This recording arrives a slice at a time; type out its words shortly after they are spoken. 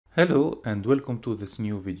Hello and welcome to this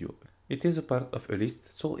new video. It is a part of a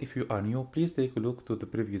list, so if you are new, please take a look to the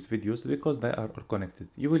previous videos because they are all connected.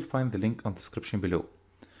 You will find the link on the description below.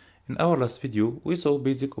 In our last video, we saw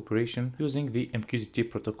basic operation using the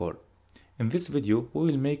MQTT protocol. In this video, we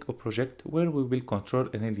will make a project where we will control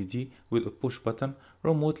an LED with a push button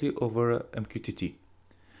remotely over MQTT.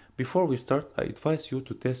 Before we start, I advise you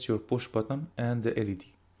to test your push button and the LED.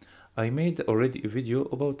 I made already a video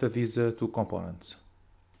about these two components.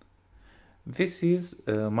 This is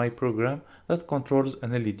my program that controls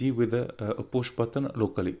an LED with a push button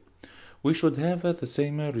locally. We should have the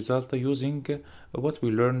same result using what we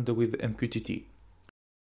learned with MQTT.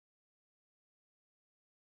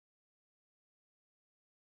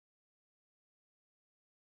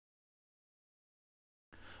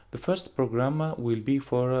 The first program will be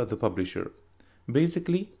for the publisher.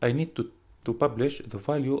 Basically, I need to publish the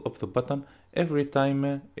value of the button every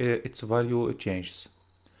time its value changes.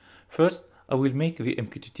 First, I will make the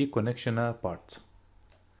MQTT connection part.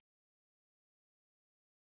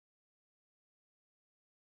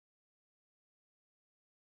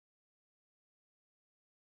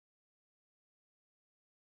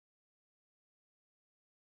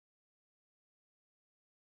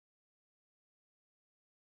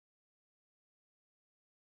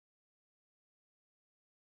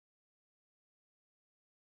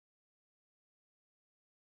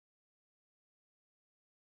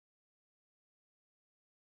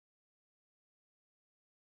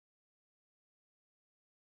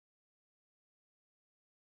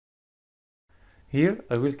 Here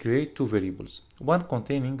I will create two variables, one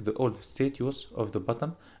containing the old status of the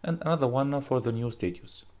button and another one for the new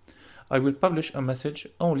status. I will publish a message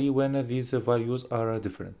only when these values are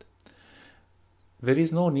different. There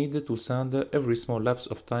is no need to send every small lapse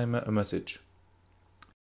of time a message.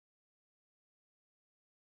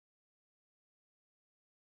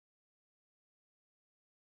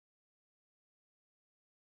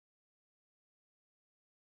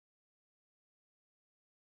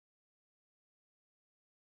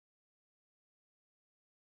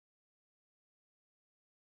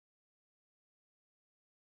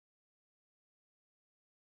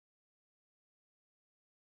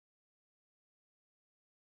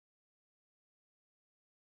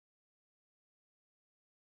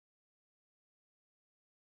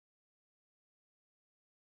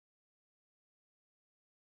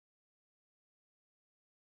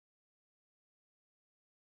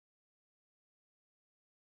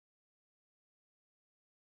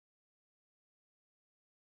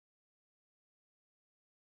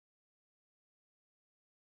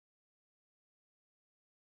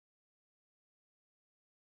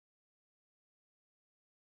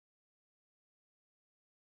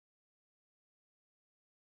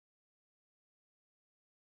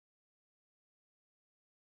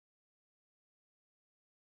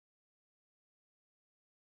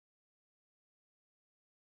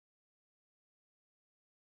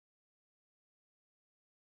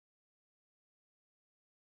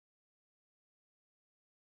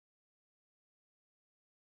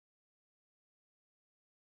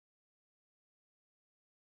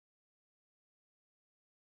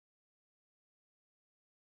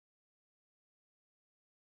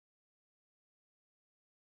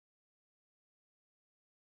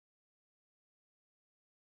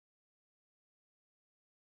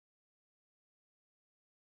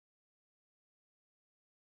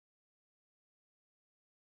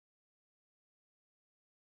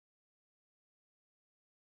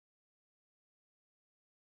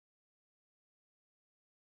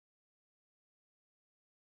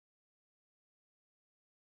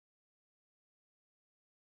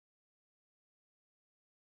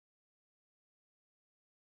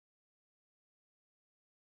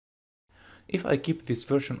 If I keep this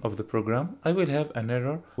version of the program, I will have an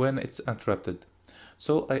error when it's interrupted.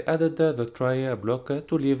 So I added the try block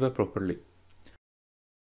to live properly.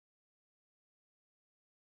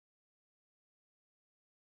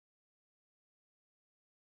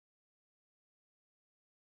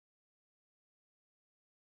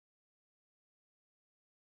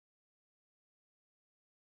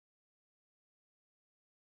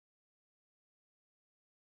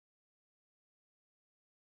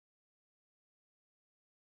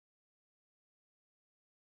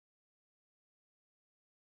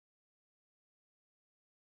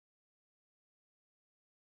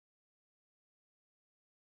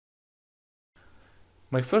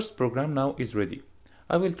 My first program now is ready.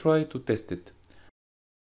 I will try to test it.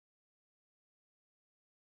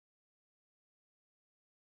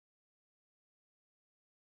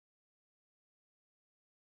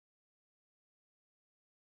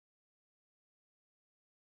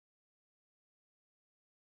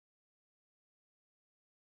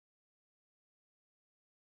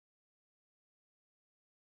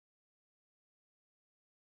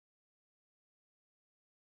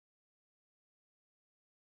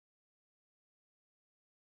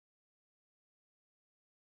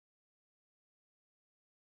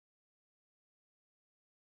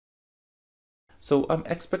 So I'm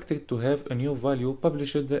expected to have a new value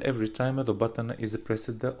published every time the button is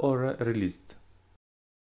pressed or released.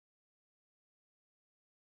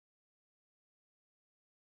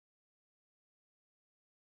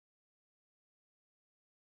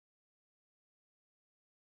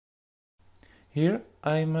 Here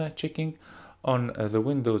I'm checking on the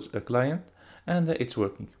Windows client and it's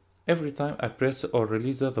working. Every time I press or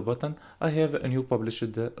release the button, I have a new published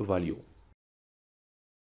value.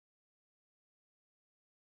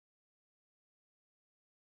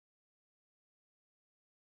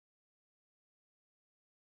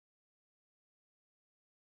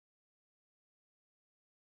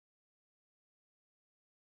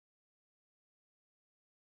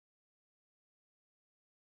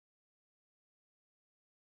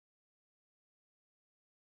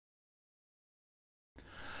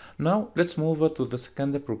 Now let's move to the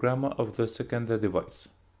second program of the second device.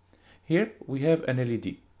 Here we have an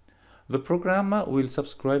LED. The program will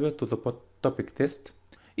subscribe to the topic test.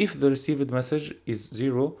 If the received message is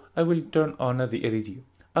 0, I will turn on the LED.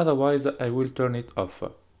 Otherwise, I will turn it off.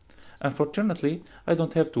 Unfortunately, I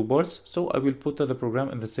don't have two boards, so I will put the program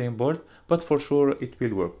in the same board, but for sure it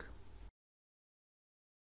will work.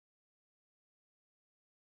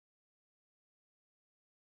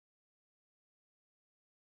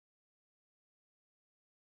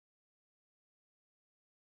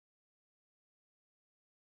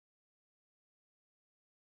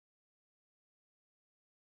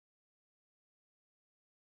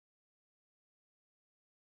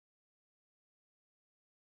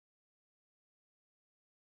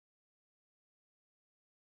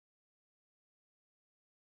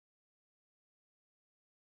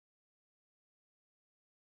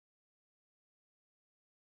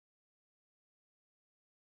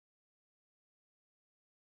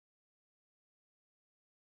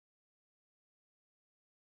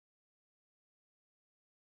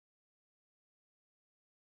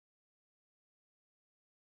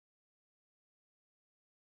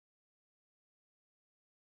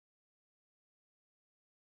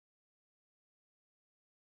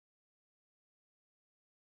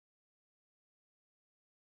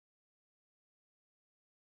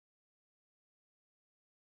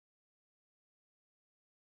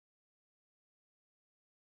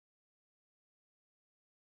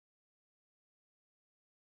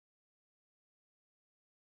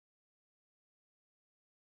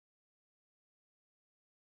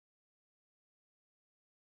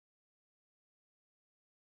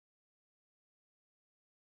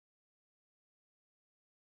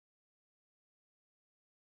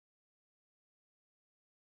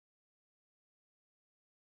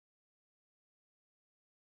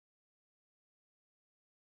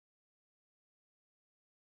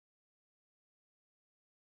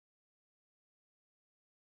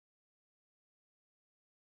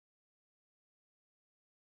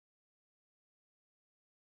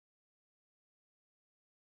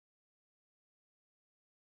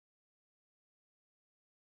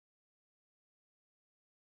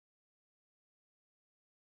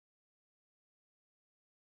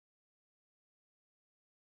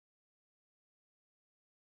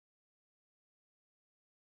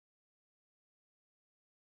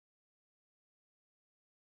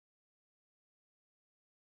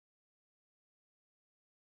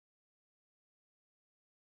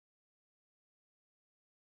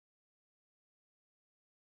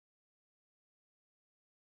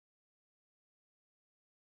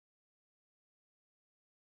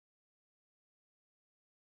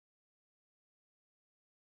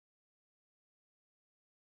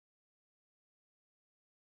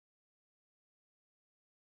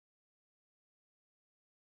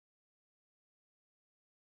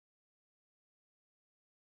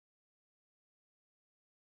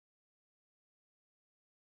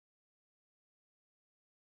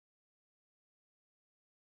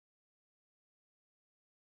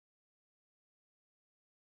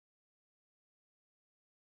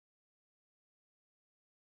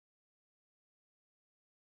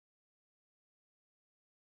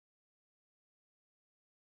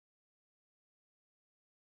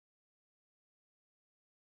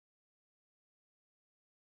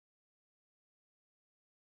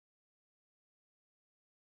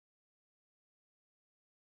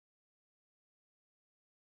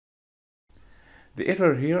 The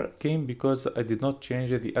error here came because I did not change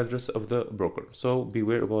the address of the broker, so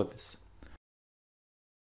beware about this.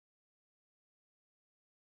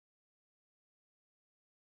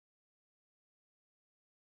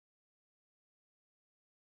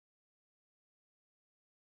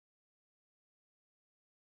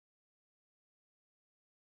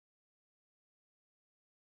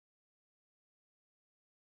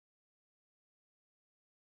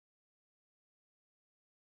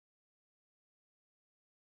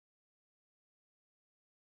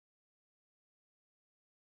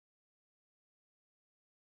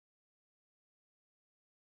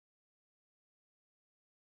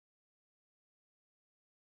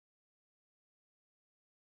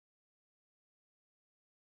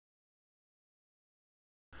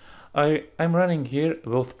 I'm running here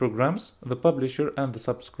both programs, the publisher and the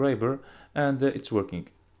subscriber, and it's working.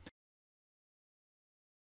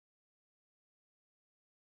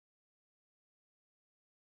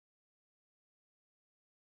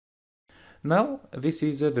 Now this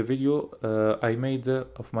is the video I made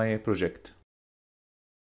of my project.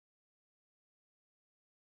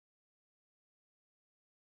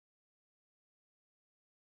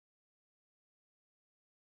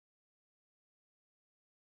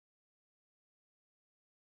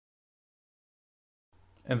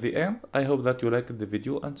 In the end, I hope that you liked the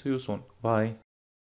video and see you soon. Bye.